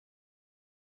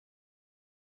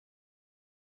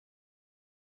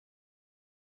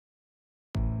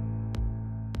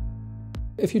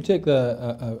If you take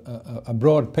a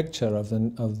broad picture of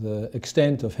the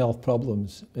extent of health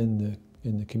problems in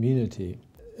the community,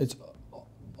 it's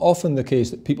often the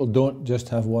case that people don't just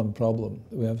have one problem.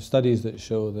 We have studies that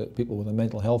show that people with a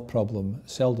mental health problem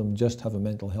seldom just have a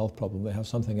mental health problem, they have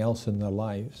something else in their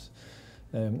lives.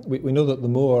 We know that the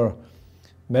more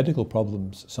medical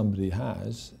problems somebody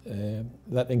has,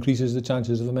 that increases the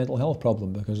chances of a mental health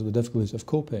problem because of the difficulties of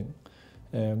coping.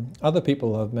 Other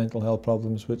people have mental health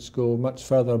problems which go much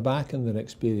further back in their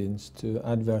experience to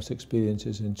adverse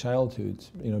experiences in childhood,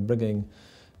 bringing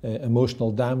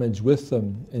emotional damage with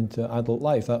them into adult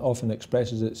life. That often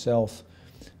expresses itself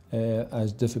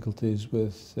as difficulties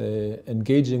with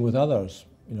engaging with others,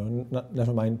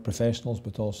 never mind professionals,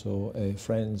 but also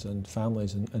friends and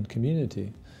families and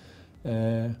community.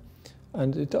 And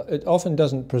it often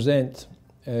doesn't present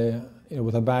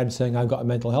with a badge saying, I've got a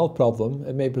mental health problem.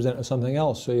 It may present as something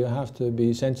else, so you have to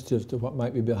be sensitive to what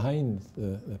might be behind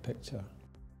the picture.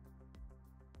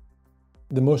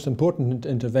 The most important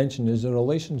intervention is a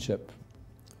relationship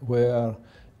where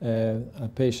a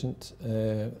patient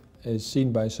is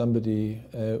seen by somebody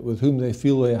with whom they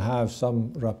feel they have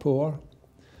some rapport,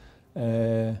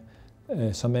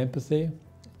 some empathy,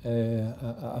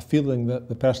 a feeling that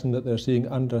the person that they're seeing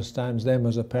understands them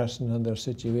as a person and their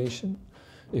situation.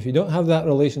 If you don't have that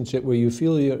relationship where you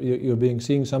feel you're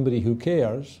seeing somebody who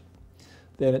cares,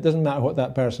 then it doesn't matter what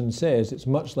that person says, it's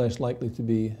much less likely to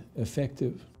be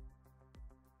effective.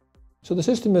 So the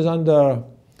system is under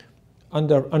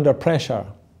pressure.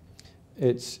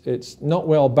 It's not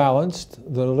well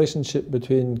balanced. The relationship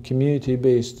between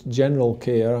community-based general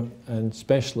care and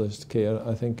specialist care,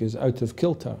 I think, is out of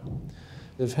kilter.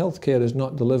 If healthcare is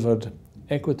not delivered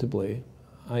equitably,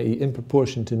 i.e. in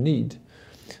proportion to need,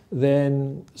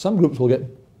 then some groups will get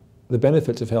the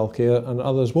benefits of healthcare and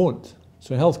others won't.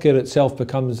 So healthcare itself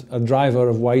becomes a driver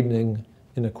of widening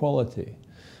inequality.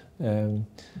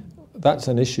 That's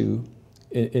an issue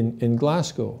in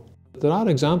Glasgow. There are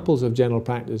examples of general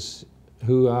practice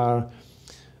who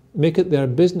make it their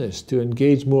business to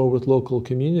engage more with local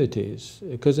communities,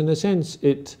 because in a sense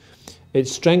it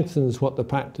strengthens what the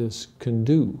practice can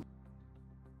do.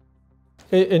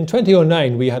 In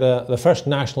 2009 we had the first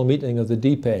national meeting of the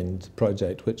Deep End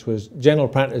project, which was general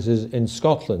practices in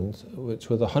Scotland, which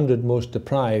were the 100 most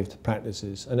deprived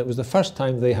practices, and it was the first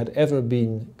time they had ever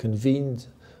been convened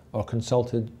or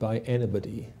consulted by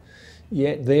anybody.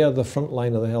 Yet they are the front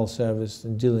line of the health service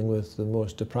in dealing with the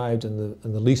most deprived and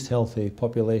the least healthy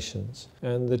populations.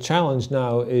 And the challenge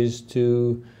now is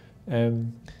to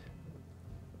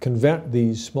convert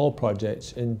these small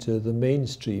projects into the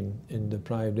mainstream in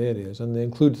deprived areas. And they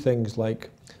include things like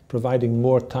providing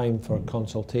more time for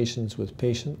consultations with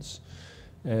patients,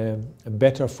 a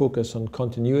better focus on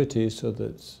continuity so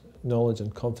that knowledge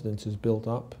and confidence is built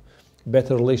up,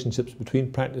 better relationships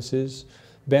between practices,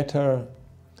 better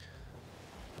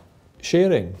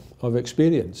sharing of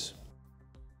experience.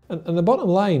 And the bottom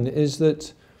line is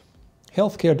that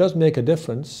healthcare does make a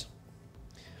difference.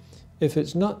 If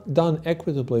it's not done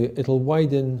equitably, it'll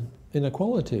widen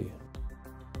inequality.